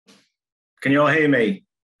Can you all hear me?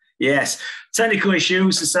 Yes. Technical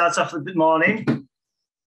issues to start off the morning.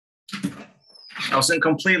 I wasn't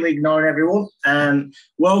completely ignoring everyone.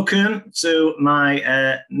 Welcome to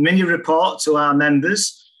my mini report to our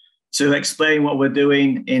members to explain what we're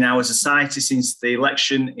doing in our society since the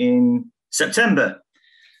election in September.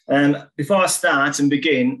 Before I start and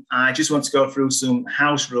begin, I just want to go through some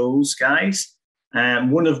house rules, guys.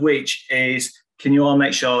 One of which is, can you all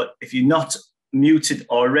make sure if you're not muted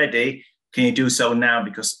already, can you do so now?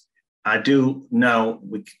 Because I do know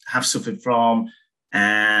we have suffered from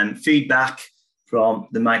feedback from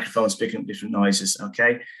the microphones picking up different noises,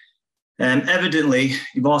 okay? Evidently,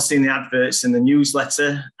 you've all seen the adverts in the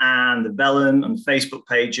newsletter and the Vellum and Facebook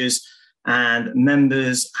pages, and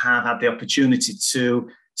members have had the opportunity to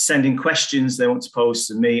send in questions they want to pose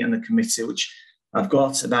to me and the committee, which I've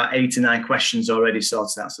got about 8 or 9 questions already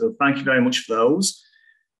sorted out. So thank you very much for those.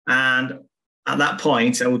 And at that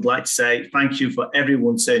point, I would like to say thank you for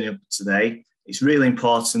everyone turning up today. It's really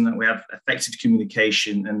important that we have effective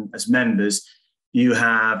communication, and as members, you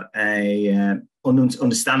have a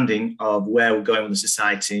understanding of where we're going with the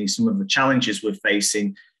society, some of the challenges we're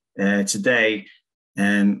facing today,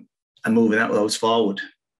 and moving those forward.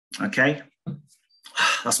 Okay,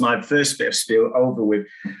 that's my first bit of spiel over with.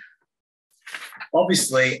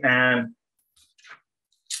 Obviously,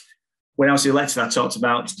 when I was elected, I talked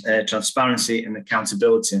about transparency and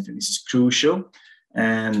accountability. I think this is crucial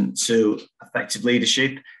to effective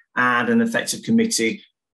leadership and an effective committee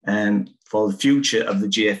for the future of the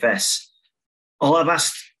GFS. All I've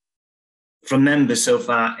asked from members so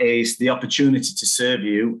far is the opportunity to serve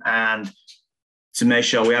you and to make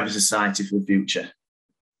sure we have a society for the future.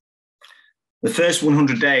 The first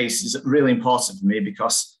 100 days is really important for me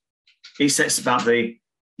because it sets about the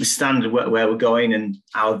standard where we're going and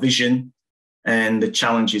our vision and the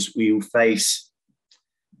challenges we will face.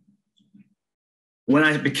 When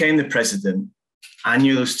I became the president, I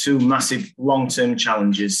knew there was 2 massive long-term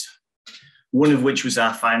challenges, one of which was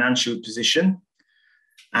our financial position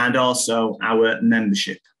and also our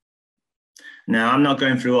membership. Now, I'm not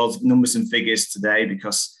going through all the numbers and figures today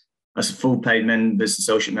because as a full-paid members,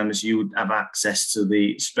 associate members, you would have access to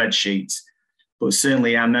the spreadsheets. But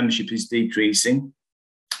certainly our membership is decreasing.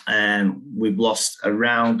 We've lost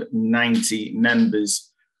around 90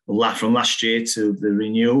 members from last year to the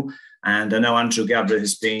renewal. And I know Andrew Gabra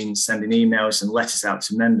has been sending emails and letters out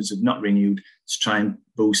to members who have not renewed to try and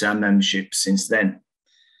boost our membership since then.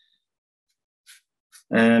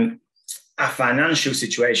 Our financial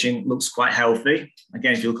situation looks quite healthy.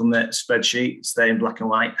 Again, if you look on the spreadsheet, it's there in black and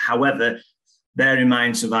white. However, bear in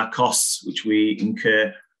mind some of our costs which we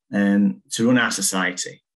incur to run our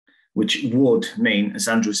society, which would mean, as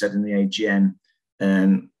Andrew said in the AGM,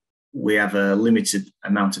 we have a limited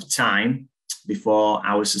amount of time before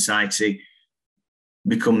our society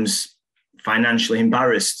becomes financially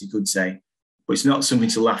embarrassed, you could say. But it's not something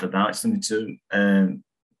to laugh about, it's something to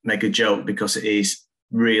make a joke, because it is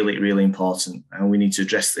really, really important. And we need to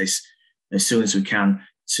address this as soon as we can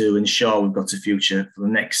to ensure we've got a future for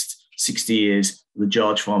the next 60 years of the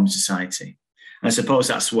George Foreman Society. I suppose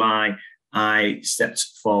that's why I stepped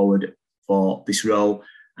forward for this role,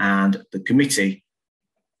 and the committee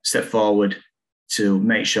stepped forward to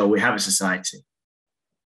make sure we have a society.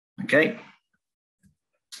 Okay.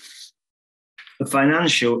 The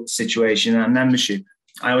financial situation and membership,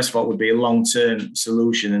 I always thought would be a long-term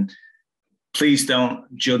solution. And please don't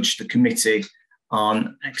judge the committee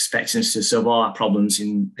on expecting us to solve all our problems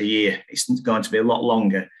in a year. It's going to be a lot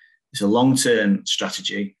longer. It's a long-term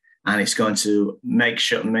strategy. And it's going to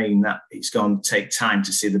mean that it's going to take time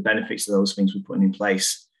to see the benefits of those things we're putting in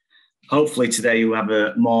place. Hopefully today you have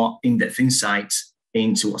a more in-depth insight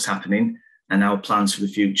into what's happening and our plans for the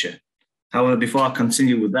future. However, before I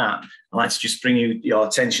continue with that, I'd like to just bring your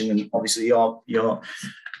attention, and obviously you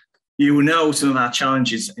will know some of our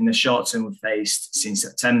challenges in the short term we've faced since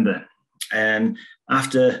September.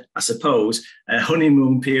 After, I suppose, a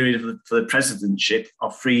honeymoon period for the presidentship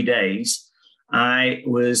of 3 days, I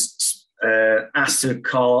was asked to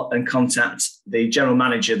call and contact the general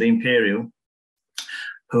manager of the Imperial,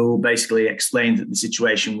 who basically explained the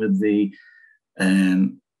situation with the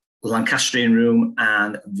Lancastrian room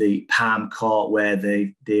and the Palm Court, where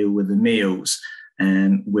they deal with the meals,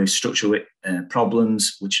 with structural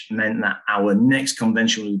problems, which meant that our next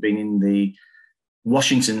convention would have been in the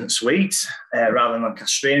Washington suite rather than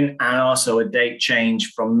Lancastrian, and also a date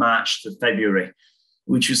change from March to February,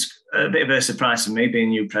 which was a bit of a surprise for me, being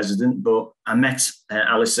new president. But I met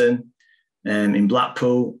Alison in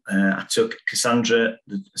Blackpool. I took Cassandra,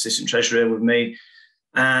 the assistant treasurer, with me.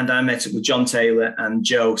 And I met up with John Taylor and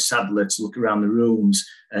Joe Sadler to look around the rooms,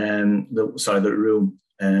 the room,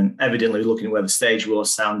 evidently looking at where the stage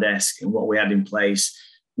was, sound desk, and what we had in place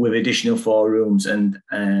with additional 4 rooms. And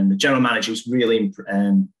the general manager was really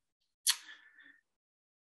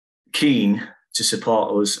keen to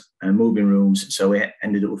support us moving rooms. So we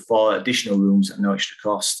ended up with 4 additional rooms at no extra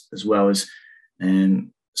cost, as well as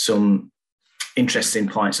some interesting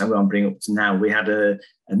points I'm going to bring up to now. We had a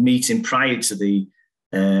meeting prior to the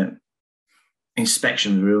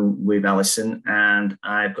inspection of the room with Alison, and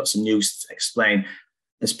I've got some news to explain.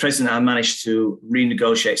 As president, I managed to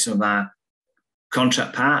renegotiate some of our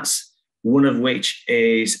contract parts, one of which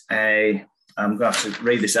is I'm going to have to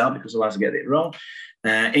read this out because otherwise I get it wrong.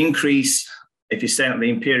 Increase, if you're staying at the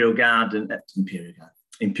Imperial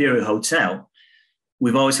Hotel,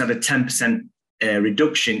 we've always had a 10%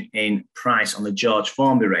 reduction in price on the George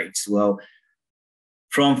Formby rates. Well,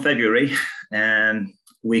 from February,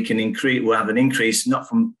 we'll have an increase not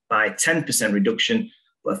by 10% reduction,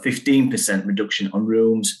 but a 15% reduction on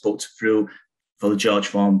rooms booked through for the George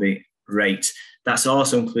Formby rate. That's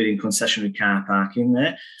also including concessionary car parking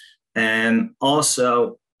there.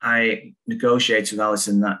 Also, I negotiated with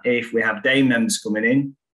Alison that if we have day members coming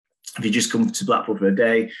in, if you just come to Blackpool for a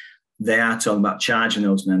day, they are talking about charging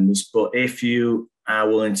those members. But if you are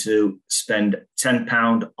willing to spend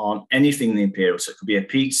 £10 on anything in the Imperial, so it could be a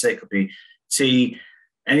pizza, it could be tea,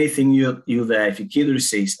 anything you're there, if you keep the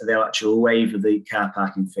receipts, they'll actually waive the car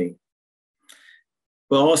parking fee.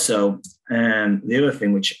 But also, the other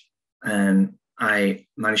thing which I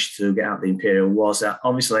managed to get out of the Imperial was that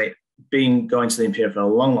obviously going to the Imperial for a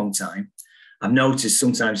long, long time, I've noticed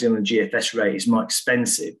sometimes the GFS rate is more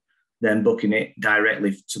expensive than booking it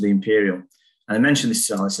directly to the Imperial. And I mentioned this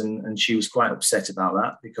to Alison, and she was quite upset about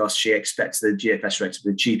that because she expects the GFS rate to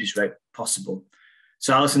be the cheapest rate possible.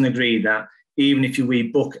 So Alison agreed that even if we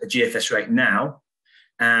book a GFS rate now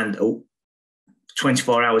and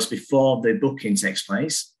 24 hours before the booking takes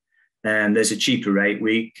place, and there's a cheaper rate,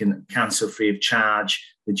 we can cancel free of charge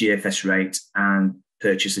the GFS rate and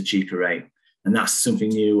purchase a cheaper rate. And that's something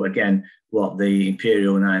new, again, what the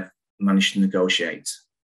Imperial and I managed to negotiate.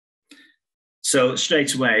 So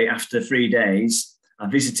straight away, after 3 days, I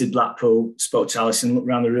visited Blackpool, spoke to Alison, looked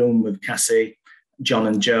around the room with Cassie, John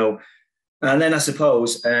and Joe. And then I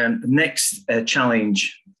suppose the next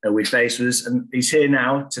challenge we faced was, and he's here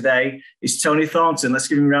now today, is Tony Thornton. Let's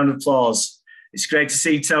give him a round of applause. It's great to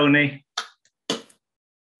see Tony.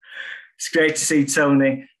 It's great to see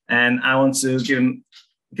Tony. And I want to give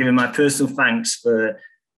him my personal thanks for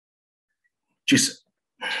just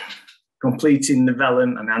completing the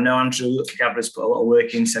vellum. I mean, I know Andrew Gavra's put a lot of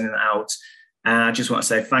work in sending that out. And I just want to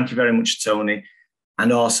say thank you very much, Tony.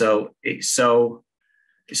 And also, it's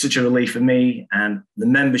such a relief for me and the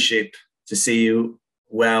membership to see you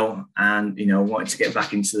well and, wanting to get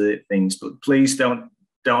back into the things. But please don't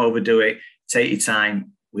overdo it. Take your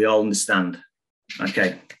time. We all understand.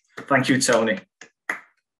 Okay. Thank you, Tony.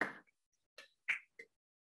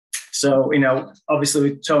 So, obviously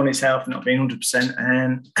with Tony's help not being 100%,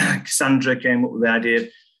 and Cassandra came up with the idea of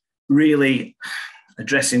really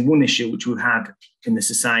addressing one issue which we've had in the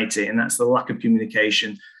society, and that's the lack of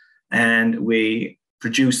communication. And we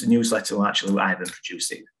produced a newsletter. Well, actually, I haven't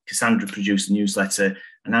produced it. Cassandra produced a newsletter,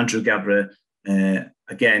 and Andrew Gavra,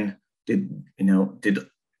 again, did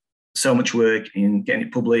so much work in getting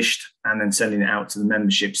it published and then sending it out to the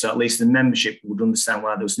membership. So at least the membership would understand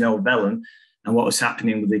why there was no vellum and what was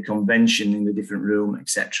happening with the convention in the different room,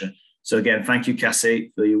 etc. So again, thank you,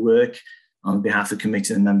 Cassie, for your work on behalf of the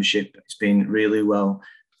committee and the membership. It's been really well.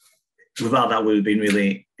 Without that, we would have been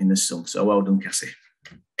really in the sun. So well done, Cassie.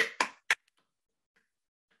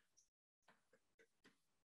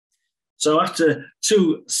 So after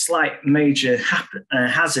 2 slight major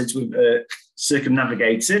hazards we've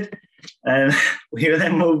circumnavigated, we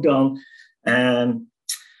then moved on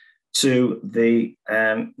to the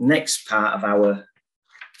next part of our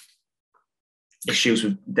issues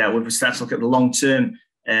we've dealt with. We start to look at the long-term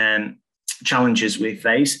challenges we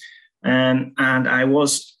face. And I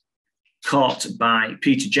was caught by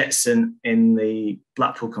Peter Jetson in the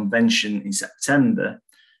Blackpool Convention in September,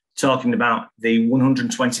 talking about the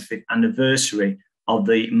 125th anniversary of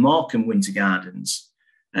the Morecambe Winter Gardens.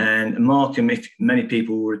 And Morecambe, if many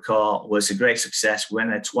people will recall, was a great success. We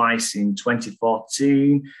went there twice in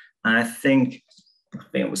 2014, and I think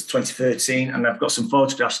it was 2013. And I've got some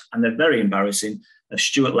photographs, and they're very embarrassing, of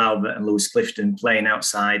Stuart Lowther and Lewis Clifton playing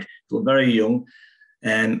outside. They were very young.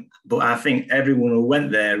 But I think everyone who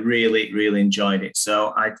went there really, really enjoyed it.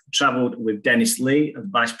 So I travelled with Dennis Lee, the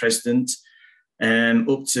Vice President,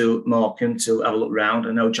 up to Morecambe to have a look round.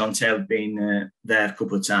 I know John Taylor had been there a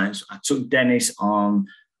couple of times. I took Dennis on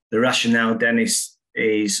the rationale. Dennis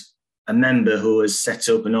is a member who has set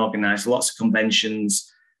up and organised lots of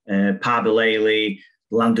conventions, Parbalele,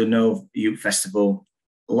 Lando Nov Youth Festival,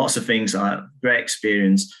 lots of things like that. Great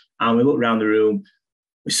experience. And we looked around the room,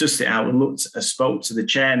 we sussed it out. I spoke to the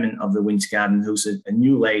chairman of the Winter Garden, who's a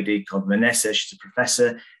new lady called Vanessa. She's a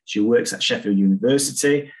professor. She works at Sheffield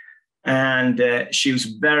University. And she was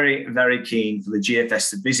very, very keen for the GFS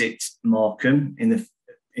to visit Morecambe in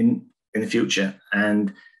the future.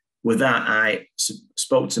 And with that, I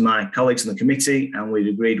spoke to my colleagues on the committee, and we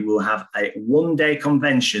agreed we'll have a one-day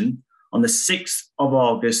convention on the 6th of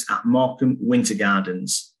August at Morecambe Winter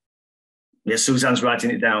Gardens. Yes, Suzanne's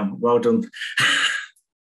writing it down. Well done.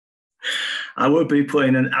 I will be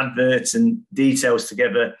putting an advert and details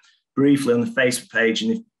together briefly on the Facebook page,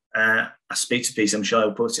 and if I speak to Peter, I'm sure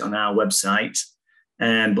I'll put it on our website,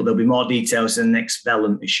 but there'll be more details in the next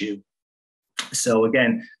Vellum issue. So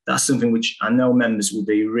again, that's something which I know members will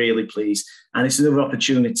be really pleased, and it's another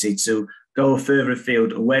opportunity to go further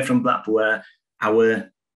afield, away from Blackpool, where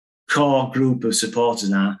our core group of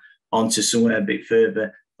supporters are, onto somewhere a bit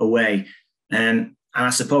further away. And I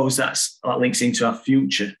suppose that links into our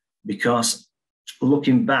future, because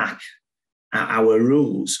looking back at our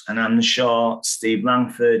rules, and I'm sure Steve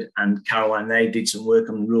Langford and Caroline, they did some work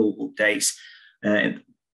on rule updates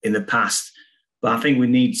in the past. But I think we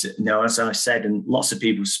need to, as I said, and lots of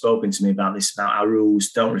people have spoken to me about this, about our rules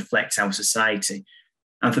don't reflect our society.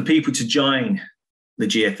 And for people to join the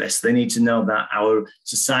GFS, they need to know that our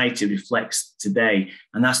society reflects today.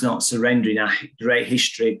 And that's not surrendering our great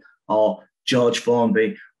history or George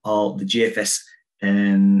Formby or the GFS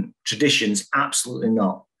traditions, absolutely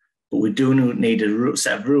not. But we do need a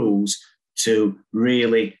set of rules to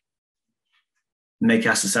really make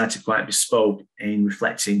our society quite bespoke in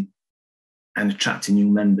reflecting and attracting new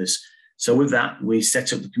members. So with that, we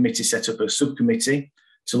set up a subcommittee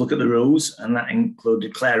to look at the rules, and that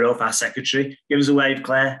included Claire Oath, our secretary. Give us a wave,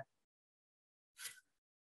 Claire.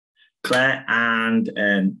 Claire and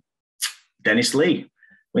Dennis Lee.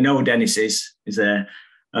 We know who Dennis is there.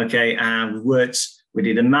 Okay, and we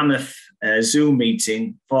did a mammoth Zoom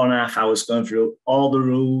meeting, 4.5 hours, going through all the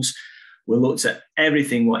rules. We looked at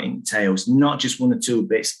everything what it entails, not just one or two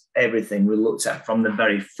bits, everything. We looked at from the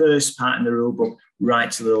very first part in the rule book right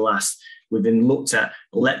to the last. We've then looked at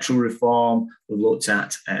electoral reform. We've looked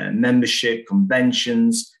at membership,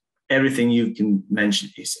 conventions, everything you can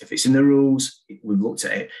mention. If it's in the rules, we've looked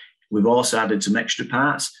at it. We've also added some extra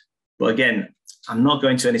parts. But again, I'm not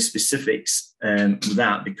going to any specifics with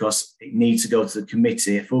that, because it needs to go to the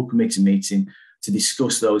committee, a full committee meeting, to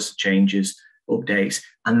discuss those changes, updates.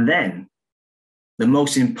 And then the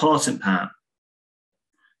most important part,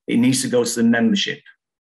 it needs to go to the membership,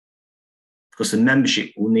 because the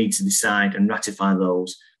membership will need to decide and ratify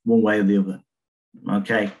those one way or the other.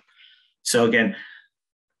 Okay. So again,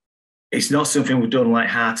 it's not something we've done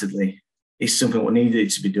lightheartedly. It's something what needed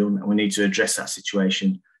to be done, and we need to address that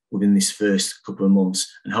situation within this first couple of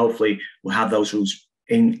months. And hopefully we'll have those rules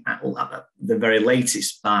in at the very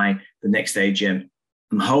latest by the next AGM.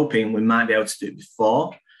 I'm hoping we might be able to do it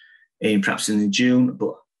before, perhaps in June,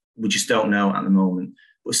 but we just don't know at the moment.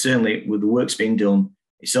 But certainly with the work's being done,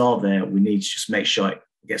 it's all there. We need to just make sure it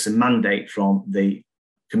gets a mandate from the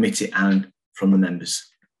committee and from the members.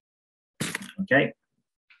 Okay.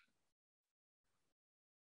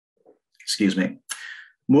 Excuse me.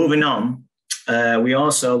 Moving on. We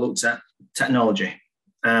also looked at technology,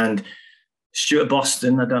 and Stuart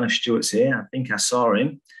Boston, I don't know if Stuart's here, I think I saw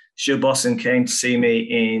him. Stuart Boston came to see me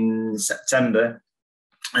in September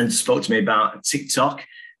and spoke to me about TikTok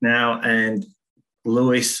now, and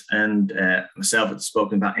Lewis and myself had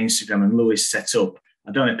spoken about Instagram, and Lewis set up,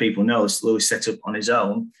 I don't know if people know this, Lewis set up on his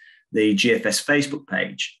own the GFS Facebook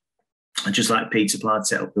page. And just like Peter Plard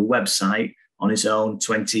set up the website on his own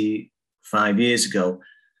 25 years ago.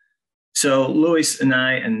 So Lewis and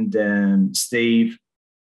I and Steve,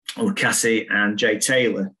 or Cassie and Jay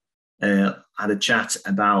Taylor had a chat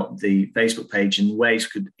about the Facebook page and ways we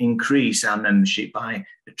could increase our membership by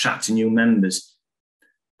attracting new members.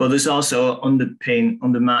 But there's also something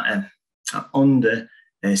undermines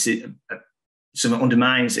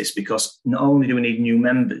this, because not only do we need new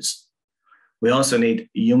members, we also need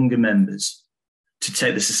younger members to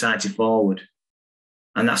take the society forward.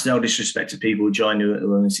 And that's no disrespect to people who join who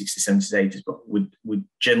are in the 60s, 70s, 80s, but we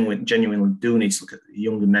genuinely do need to look at the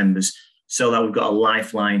younger members so that we've got a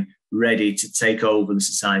lifeline ready to take over the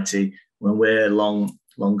society when we're long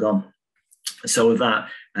gone. So with that,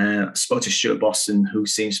 I spoke to Stuart Boston, who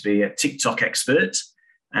seems to be a TikTok expert,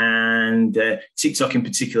 And TikTok in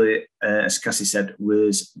particular, as Cassie said,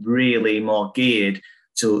 was really more geared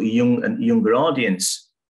to a younger audience.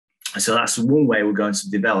 So that's one way we're going to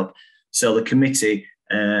develop. So the committee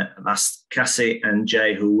asked Cassie and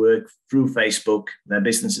Jay, who work through Facebook, their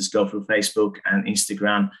businesses go through Facebook and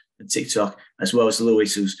Instagram and TikTok, as well as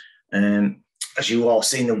Louis, who's, as you all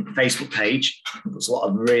seen the Facebook page, there's a lot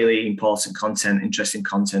of really important content, interesting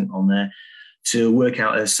content on there, to work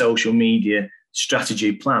out a social media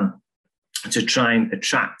strategy plan to try and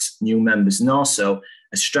attract new members, and also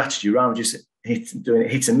a strategy rather than just doing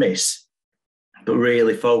it hit and miss, but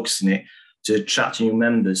really focusing it to attract new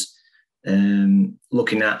members.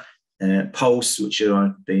 Looking at posts which are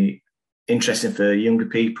going to be interesting for younger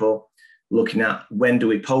people, looking at when do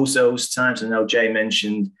we post those times. I know Jay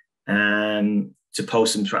mentioned to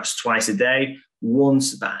post them perhaps twice a day,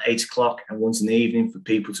 once about 8 o'clock and once in the evening for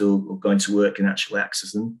people to go into work and actually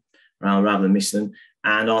access them rather than miss them.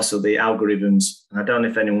 And also the algorithms. And I don't know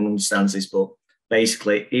if anyone understands this, but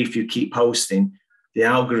basically if you keep posting, the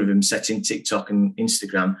algorithm set in TikTok and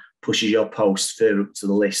Instagram pushes your post further up to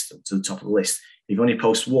the list, up to the top of the list. If you only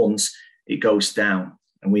post once, it goes down.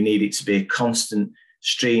 And we need it to be a constant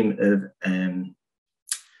stream of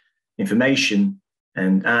information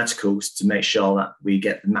and articles to make sure that we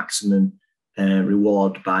get the maximum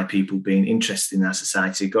reward by people being interested in our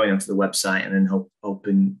society, going onto the website and then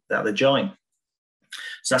hoping that they join.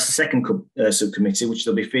 So that's the second subcommittee, which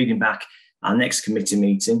they'll be feeding back our next committee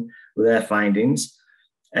meeting with their findings.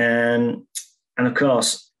 And of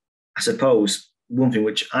course, I suppose one thing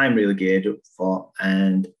which I'm really geared up for,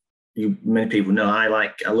 and many people know, I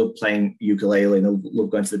love playing ukulele and I love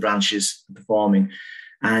going to the branches and performing.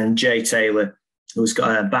 And Jay Taylor, who's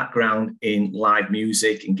got a background in live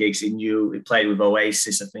music and gigs, he played with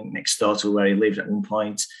Oasis, I think, next door to where he lived at one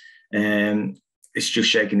point. It's just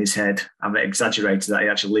shaking his head. I've exaggerated that. He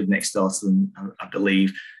actually lived next door to them, I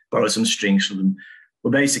believe, borrowed some strings from them.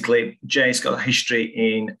 But basically, Jay's got a history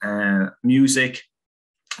in music,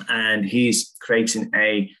 and he's creating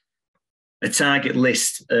a target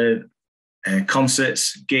list of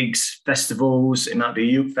concerts, gigs, festivals. It might be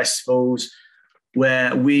youth festivals,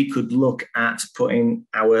 where we could look at putting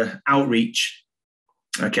our outreach,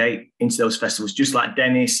 into those festivals, just like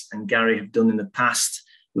Dennis and Gary have done in the past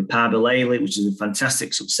with Parbalele, which is a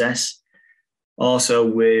fantastic success. Also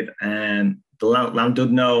with the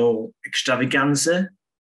Landudno Extravaganza.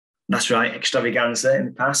 That's right, Extravaganza in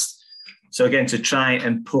the past. So again, to try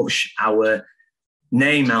and push our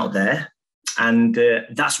name out there. And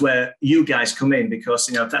that's where you guys come in, because,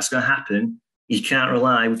 if that's going to happen, we cannot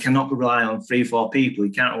rely on 3-4 people.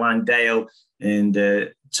 You can't rely on Dale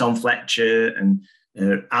and Tom Fletcher and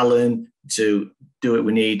Alan to do it.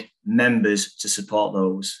 We need members to support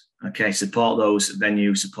those. Support those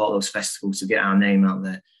venues, support those festivals to get our name out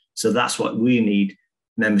there. So that's what we need,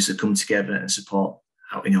 members to come together and support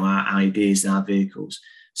our ideas and our vehicles.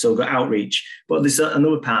 So we've got outreach. But there's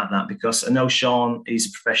another part of that, because I know Sean, he's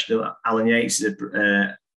a professional, Alan Yates is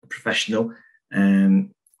a professional,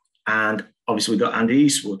 and obviously we've got Andy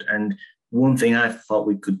Eastwood. And one thing I thought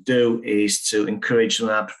we could do is to encourage some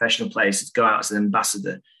of our professional players to go out as an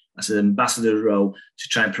ambassador role to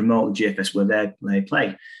try and promote the GFS where they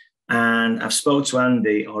play. And I've spoke to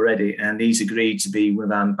Andy already, and he's agreed to be one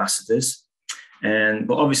of our ambassadors.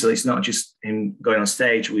 But obviously it's not just him going on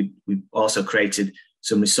stage. We've also created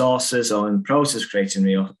some resources, or in the process of creating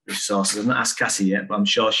resources. I've not asked Cassie yet, but I'm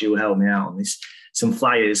sure she will help me out on this. Some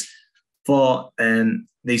flyers for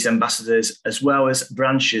these ambassadors, as well as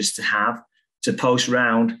branches to post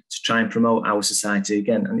round to try and promote our society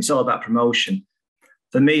again. And it's all about promotion.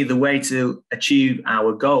 For me, the way to achieve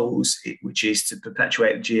our goals, which is to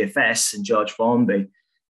perpetuate the GFS and George Formby,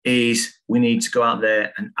 is we need to go out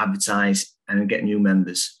there and advertise and get new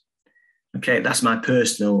members. That's my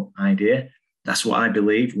personal idea. That's what I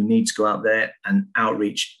believe. We need to go out there and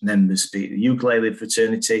outreach members, be it the ukulele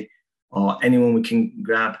fraternity or anyone we can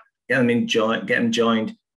grab, get them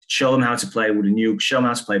joined, show them how to play wooden uke, show them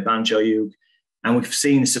how to play banjo uke. And we've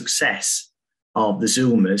seen the success of the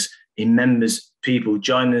Zoomers in people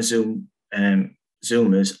joining the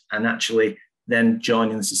Zoomers and actually then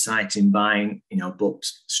joining the society and buying,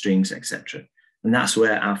 books, strings, etc. And that's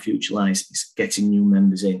where our future lies, is getting new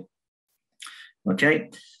members in.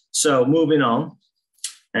 So moving on,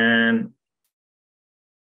 going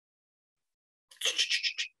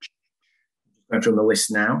from the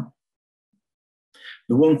list now.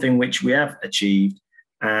 The one thing which we have achieved,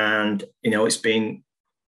 and it's been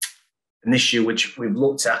an issue which we've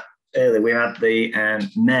looked at earlier. We had the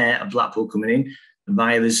mayor of Blackpool coming in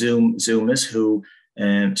via the Zoomers, who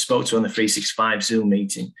spoke to on the 365 Zoom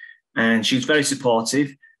meeting, and she was very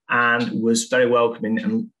supportive. and was very welcoming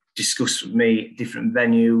and discussed with me different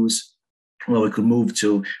venues where we could move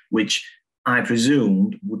to, which I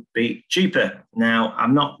presumed would be cheaper. Now, I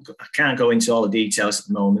can't go into all the details at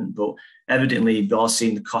the moment, but evidently you've all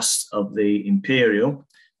seen the cost of the Imperial.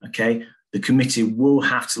 Okay, the committee will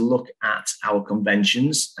have to look at our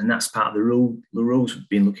conventions, and that's part of the rules we've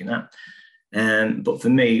been looking at. But for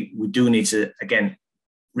me, we do need to, again,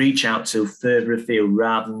 reach out to further afield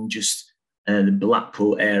rather than just the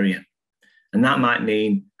Blackpool area. And that might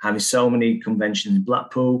mean having so many conventions in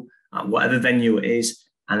Blackpool, at whatever venue it is,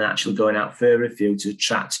 and actually going out further afield to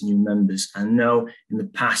attract new members. I know in the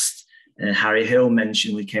past, Harry Hill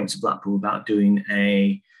mentioned we came to Blackpool about doing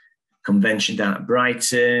a convention down at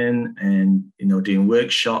Brighton and, doing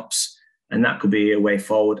workshops, and that could be a way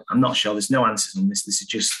forward. I'm not sure. There's no answers on this. This is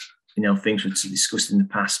just, things we've discussed in the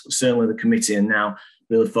past, but certainly the committee are now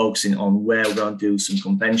really focusing on where we're going to do some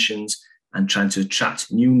conventions and trying to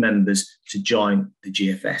attract new members to join the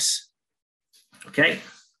GFS. Okay.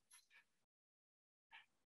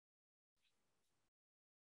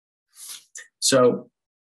 So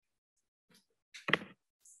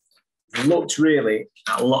we've looked really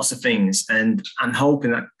at lots of things, and I'm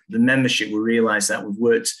hoping that the membership will realise that we've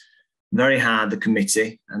worked very hard, the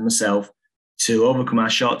committee and myself, to overcome our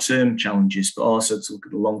short-term challenges, but also to look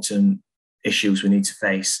at the long-term issues we need to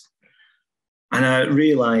face. And I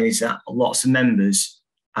realise that lots of members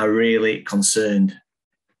are really concerned.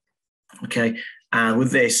 Okay, and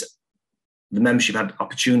with this, the membership had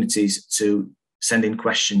opportunities to send in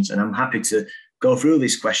questions, and I'm happy to go through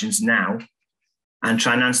these questions now and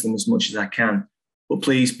try and answer them as much as I can. But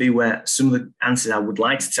please be aware, some of the answers I would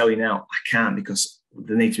like to tell you now, I can't, because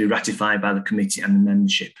they need to be ratified by the committee and the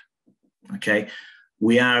membership. Okay,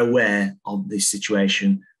 we are aware of this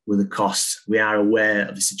situation with the costs. We are aware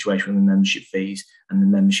of the situation with the membership fees and the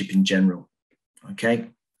membership in general. Okay,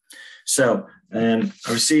 so I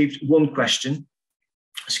received one question,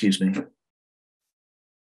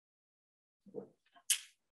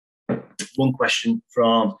 one question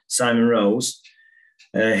from Simon Rose.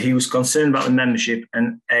 He was concerned about the membership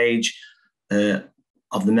and age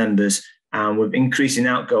of the members, and with increasing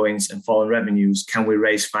outgoings and falling revenues, can we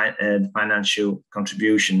raise financial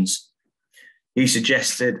contributions? He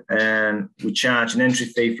suggested we charge an entry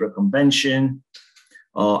fee for a convention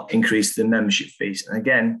or increase the membership fees. And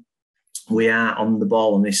again, we are on the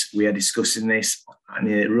ball on this. We are discussing this, and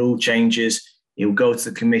the rule changes. It will go to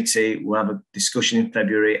the committee. We'll have a discussion in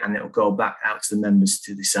February, and it will go back out to the members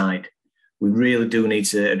to decide. We really do need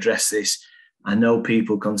to address this. I know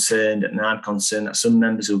people concerned, and I'm concerned that some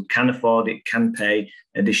members who can afford it can pay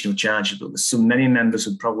additional charges, but there's so many members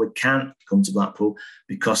who probably can't come to Blackpool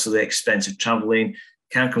because of the expense of travelling,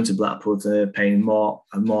 can't come to Blackpool to paying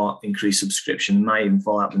a more increased subscription, might even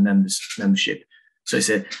fall out the membership. So it's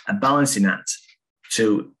a balancing act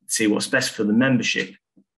to see what's best for the membership,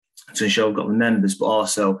 to ensure we've got the members, but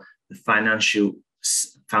also the financial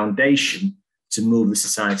foundation to move the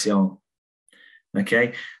society on.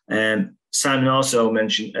 Okay. Simon also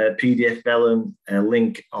mentioned a PDF vellum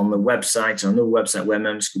link on the website, or another website where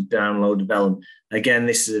members could download the vellum. Again,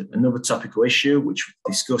 this is another topical issue which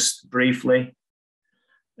we discussed briefly.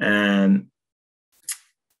 In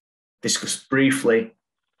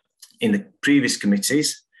the previous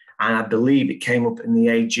committees, and I believe it came up in the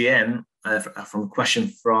AGM from a question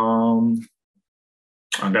from,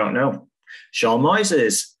 I don't know, Sean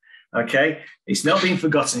Moises. Okay, it's not been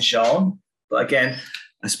forgotten, Sean, but again,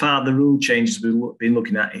 as part of the rule changes we've been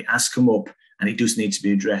looking at, it has come up and it does need to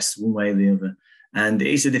be addressed one way or the other. And it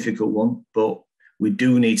is a difficult one, but we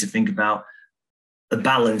do need to think about the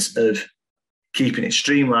balance of keeping it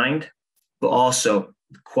streamlined, but also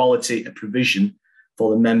the quality of provision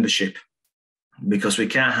for the membership, because we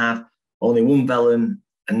can't have only one vellum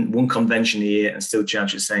and one convention a year and still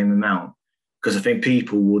charge the same amount, because I think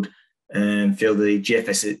people would feel the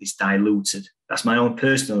GFS is diluted. That's my own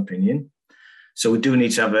personal opinion. So we do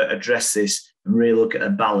need to address this and really look at a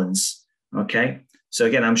balance. Okay. So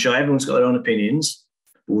again, I'm sure everyone's got their own opinions.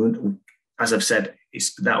 But as I've said,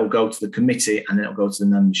 that will go to the committee and then it'll go to the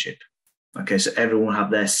membership. Okay. So everyone will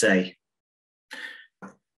have their say.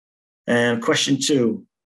 Question 2.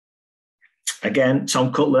 Again,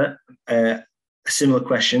 Tom Cutler, a similar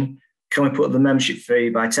question. Can we put the membership fee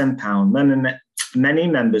by £10? Many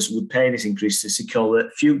members would pay this increase to secure the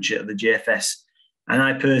future of the GFS. And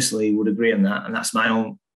I personally would agree on that. And that's my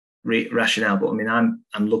own rationale. But I mean, I'm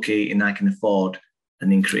lucky and I can afford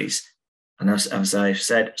an increase. And as I've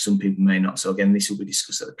said, some people may not. So again, this will be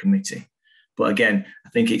discussed at the committee. But again, I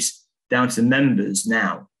think it's down to the members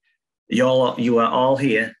now. You are all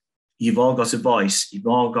here. You've all got a voice. You've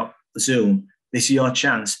all got Zoom. this is your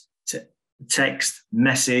chance to text,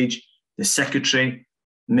 message the secretary,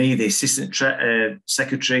 me, the assistant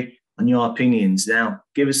secretary, on your opinions. Now,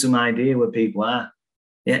 give us some idea where people are.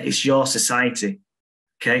 Yeah, it's your society,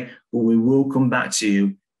 okay? But we will come back to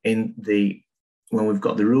you when we've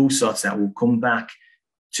got the rules sorted out. We'll come back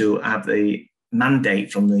to have the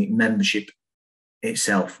mandate from the membership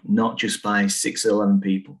itself, not just by 6 or 11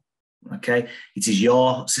 people, okay? It is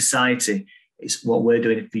your society. It's what we're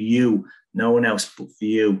doing for you, no one else but for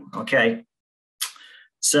you, okay?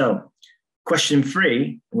 So, question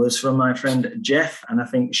 3 was from my friend Jeff, and I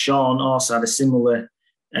think Sean also had a similar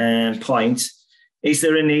point. Is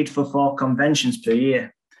there a need for 4 conventions per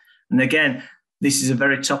year? And again, this is a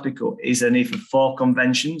very topical. Is there a need for 4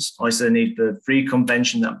 conventions, or is there a need for 3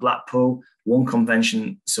 conventions at Blackpool, 1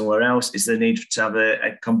 convention somewhere else? Is there a need to have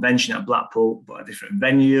a convention at Blackpool but a different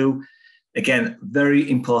venue? Again, very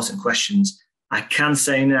important questions. I can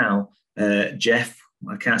say now, Jeff,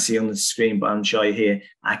 I can't see on the screen, but I'm sure you're here.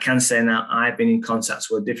 I can say now I've been in contact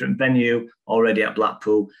with a different venue already at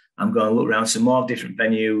Blackpool. I'm going to look around some more different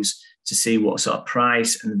venues to see what sort of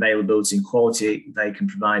price and availability and quality they can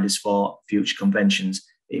provide us for future conventions.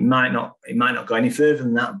 It might not go any further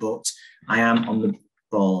than that, but I am on the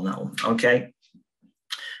ball on that one. Okay.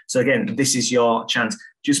 So again, this is your chance.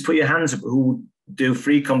 Just put your hands up who would do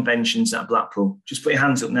 3 conventions at Blackpool. Just put your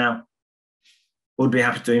hands up now. Would be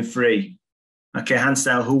happy doing 3. Okay, hands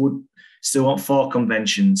down. Who would still want 4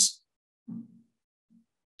 conventions?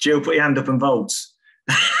 Jill, put your hand up and vote.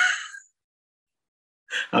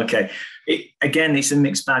 Okay. Again, it's a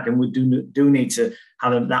mixed bag, and we do need to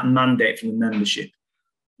have that mandate from the membership.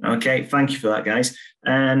 Okay, thank you for that, guys.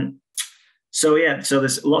 So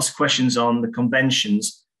there's lots of questions on the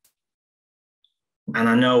conventions, and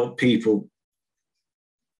I know people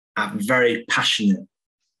are very passionate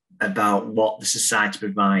about what the society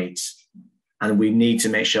provides, and we need to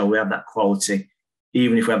make sure we have that quality.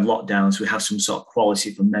 Even if we have lockdowns, we have some sort of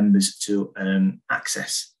quality for members to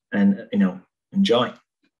access and enjoy.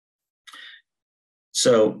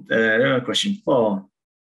 So question 4.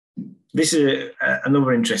 This is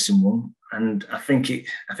another interesting one, and I think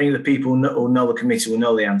the people who know the committee will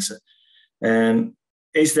know the answer.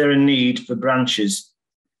 Is there a need for branches,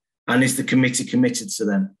 and is the committee committed to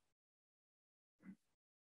them?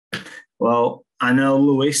 Well, I know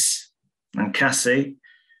Lewis and Cassie,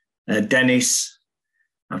 Dennis,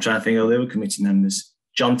 I'm trying to think of the other committee members,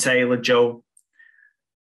 John Taylor, Joe,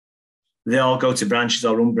 they all go to branches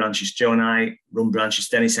or run branches. Joe and I run branches.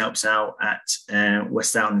 Dennis helps out at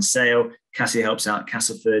West Out and Sale. Cassie helps out at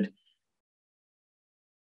Castleford.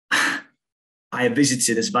 I have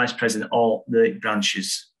visited as Vice President all the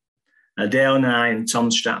branches. Dale and I and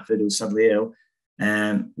Tom Stratford, who's sadly ill,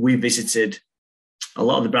 we visited a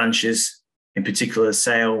lot of the branches, in particular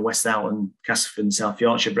Sale, West Out, Castleford and South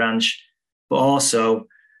Yorkshire branch. But also,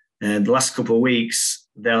 the last couple of weeks,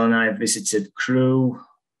 Dale and I have visited Crewe,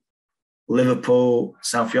 Liverpool,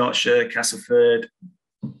 South Yorkshire, Castleford.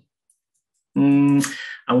 And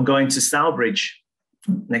we're going to Stourbridge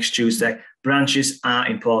next Tuesday. Branches are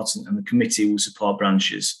important, and the committee will support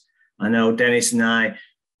branches. I know Dennis and I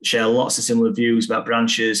share lots of similar views about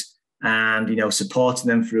branches, and supporting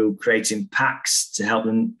them through creating packs to help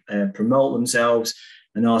them promote themselves,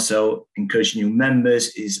 and also encouraging new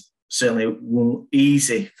members is certainly one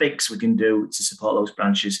easy fix we can do to support those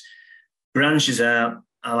branches. Branches are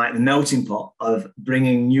like the melting pot of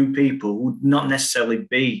bringing new people who would not necessarily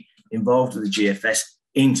be involved with the GFS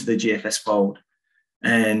into the GFS fold.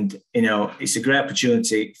 And, it's a great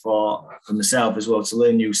opportunity for myself as well to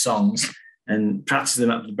learn new songs and practice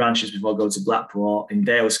them at the branches before I go to Blackpool, or in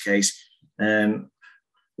Dale's case, learn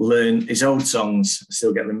his old songs. I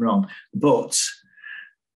still get them wrong. But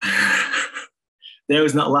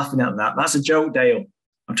Dale's not laughing at that. That's a joke, Dale.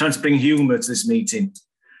 I'm trying to bring humour to this meeting.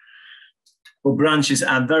 But branches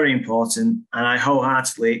are very important, and I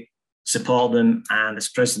wholeheartedly support them. And as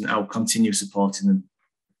president, I'll continue supporting them.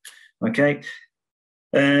 Okay.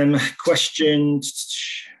 Question.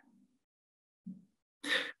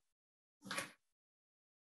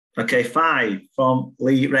 Okay, 5 from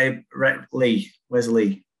Lee. Lee, where's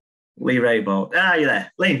Lee? Lee Raybold. You're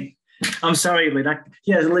there, Lynn. I'm sorry, Lynn.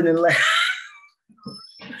 Yes, Lynn and Lee.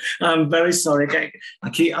 I'm very sorry.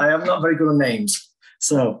 I am not very good on names.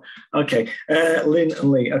 So, okay, Lynn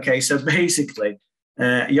and Lee. Okay, so basically,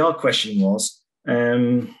 your question was,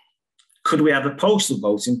 could we have a postal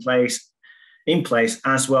vote in place,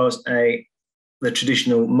 as well as the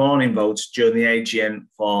traditional morning votes during the AGM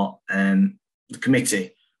for the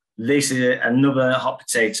committee? This is another hot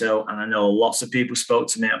potato, and I know lots of people spoke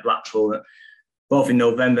to me at Blackpool, both in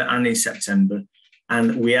November and in September,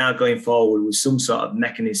 And we are going forward with some sort of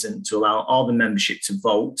mechanism to allow all the membership to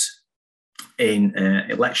vote in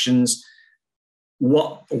elections.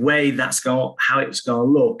 What way how it's going to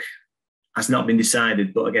look has not been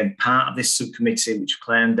decided. But again, part of this subcommittee, which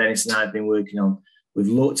Claire and Dennis and I have been working on, we've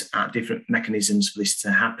looked at different mechanisms for this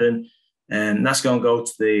to happen. And that's going to go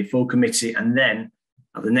to the full committee. And then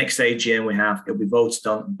at the next AGM it'll be voted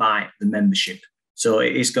on by the membership. So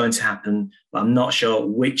it is going to happen, but I'm not sure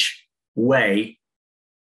which way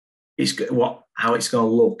how it's going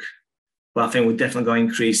to look. But I think we're definitely going to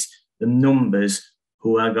increase the numbers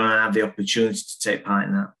who are going to have the opportunity to take part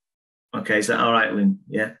in that. Okay, is that all right, Lynn?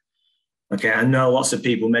 Yeah. Okay, I know lots of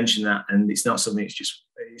people mention that, and it's not something.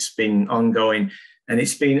 It's been ongoing, and I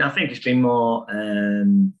think it's been more. I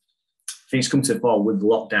think it's come to the fore with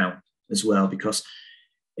lockdown as well, because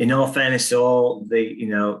in all fairness to all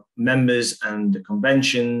the members and the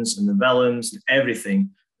conventions and the vellums and everything,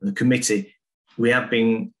 and the committee, we have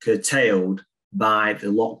been curtailed by the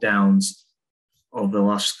lockdowns over the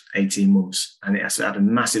last 18 months. And it has had a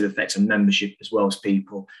massive effect on membership as well as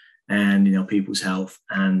people and, people's health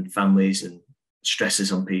and families and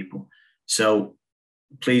stresses on people. So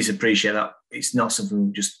please appreciate that. It's not something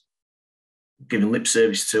we're just giving lip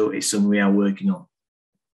service to. It's something we are working on.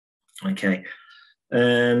 Okay.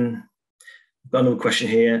 I've got another question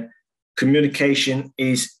here. Communication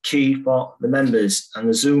is key for the members, and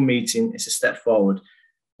the Zoom meeting is a step forward.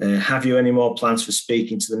 Have you any more plans for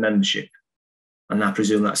speaking to the membership? And I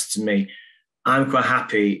presume that's to me. I'm quite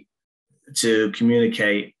happy to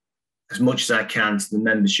communicate as much as I can to the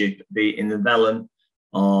membership, be it in the vellum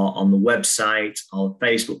or on the website or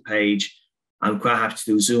Facebook page. I'm quite happy to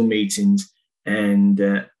do Zoom meetings, and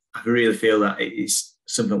I really feel that it is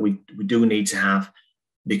something we do need to have,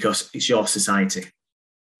 because it's your society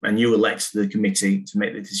and you elect the committee to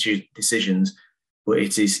make the decisions, but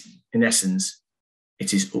it is, in essence,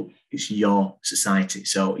 it's your society.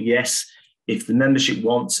 So yes, if the membership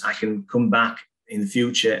wants, I can come back in the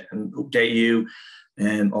future and update you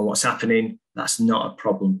on what's happening. That's not a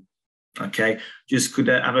problem. Okay, just could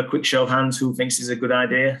I have a quick show of hands who thinks this is a good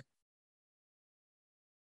idea?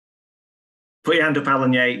 Put your hand up,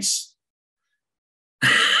 Alan Yates.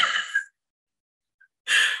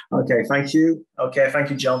 Okay, thank you. Okay, thank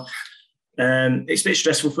you, John. It's a bit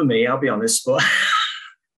stressful for me, I'll be honest, but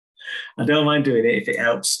I don't mind doing it if it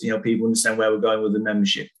helps, people understand where we're going with the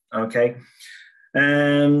membership. Okay.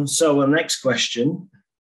 So the next question.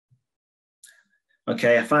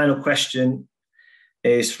 Okay, a final question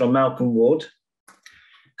is from Malcolm Wood.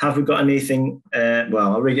 Have we got anything?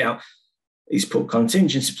 Well, I'll read it out. He's put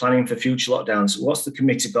contingency planning for future lockdowns. What's the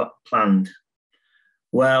committee got planned?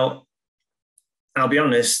 Well, I'll be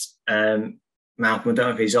honest, Malcolm, I don't know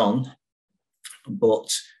if he's on,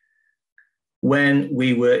 but when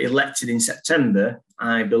we were elected in September,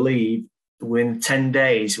 I believe within 10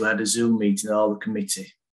 days, we had a Zoom meeting of all the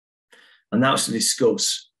committee. And that was to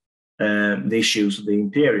discuss the issues of the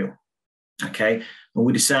Imperial. Okay. And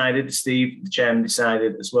we decided, Steve, the chairman,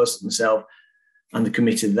 decided, as well as myself and the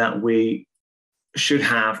committee, that we should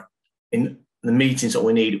have, in the meetings that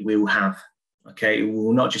we need, we will have. Okay, we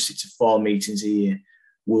will not just sit to 4 meetings a year.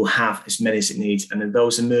 We'll have as many as it needs. And in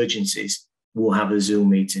those emergencies, we'll have a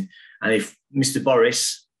Zoom meeting. And if Mr.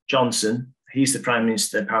 Boris Johnson, he's the Prime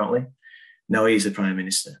Minister apparently. No, he's the Prime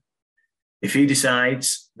Minister. If he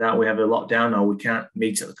decides that we have a lockdown or we can't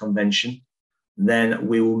meet at the convention, then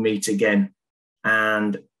we will meet again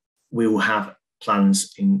and we will have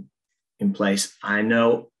plans in place. I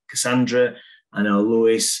know Cassandra, I know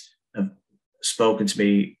Lewis have spoken to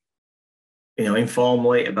me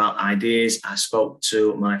informally about ideas. I spoke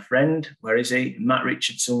to my friend, where is he? Matt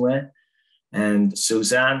Richard somewhere, and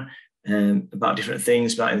Suzanne about different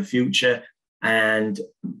things about in the future. And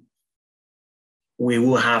we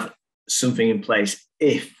will have something in place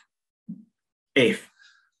if we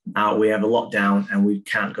have a lockdown and we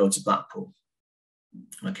can't go to Blackpool.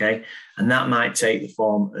 Okay. And that might take the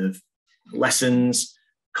form of lessons,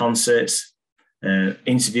 concerts,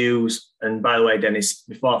 interviews. And by the way, Dennis,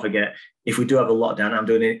 before I forget, if we do have a lockdown, I'm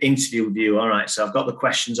doing an interview with you. All right. So I've got the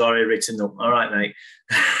questions already written up. All right, mate.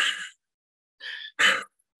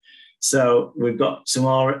 So we've got some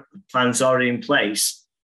more plans already in place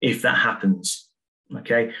if that happens.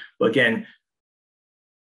 Okay. But again,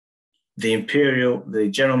 the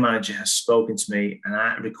general manager has spoken to me, and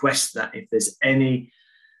I request that if there's any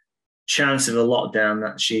chance of a lockdown,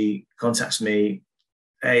 that she contacts me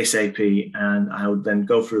ASAP, and I would then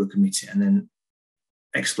go through the committee and then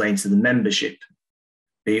explain to the membership,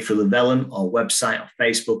 be it through the vellum or website or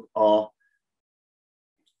Facebook or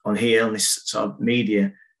on here on this sort of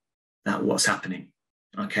media, that what's happening.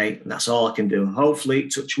 Okay, that's all I can do. Hopefully,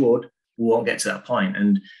 touch wood, we won't get to that point.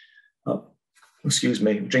 And excuse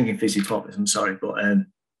me, I'm drinking fizzy pop. I'm sorry, but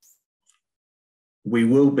we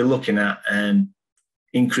will be looking at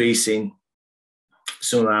increasing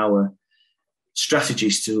some of our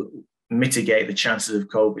strategies to mitigate the chances of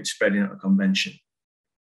COVID spreading at the convention.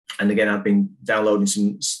 And again, I've been downloading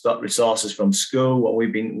some stock resources from school, what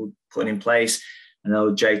we've been putting in place. I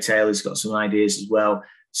know Jay Taylor's got some ideas as well.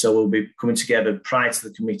 So we'll be coming together prior to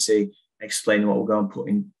the committee, explaining what we're going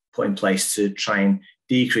to put in place to try and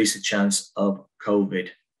decrease the chance of COVID.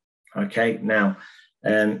 Okay, now,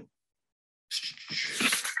 I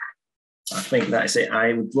think that's it.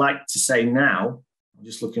 I would like to say now, I'm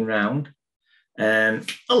just looking around.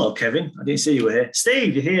 Hello, Kevin. I didn't see you were here.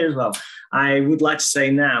 Steve, you're here as well. I would like to say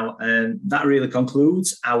now, that really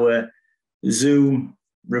concludes our Zoom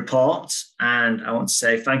report. And I want to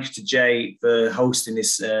say thank you to Jay for hosting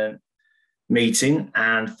this meeting.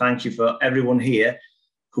 And thank you for everyone here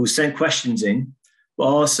who sent questions in, but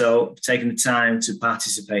also taking the time to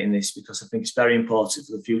participate in this, because I think it's very important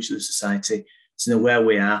for the future of the society to know where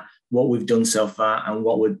we are, what we've done so far, and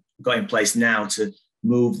what we've got in place now to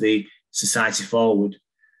move the society forward.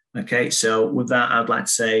 Okay, so with that, I'd like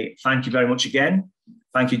to say thank you very much again.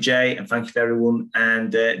 Thank you, Jay, and thank you to everyone.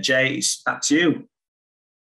 And Jay, it's back to you.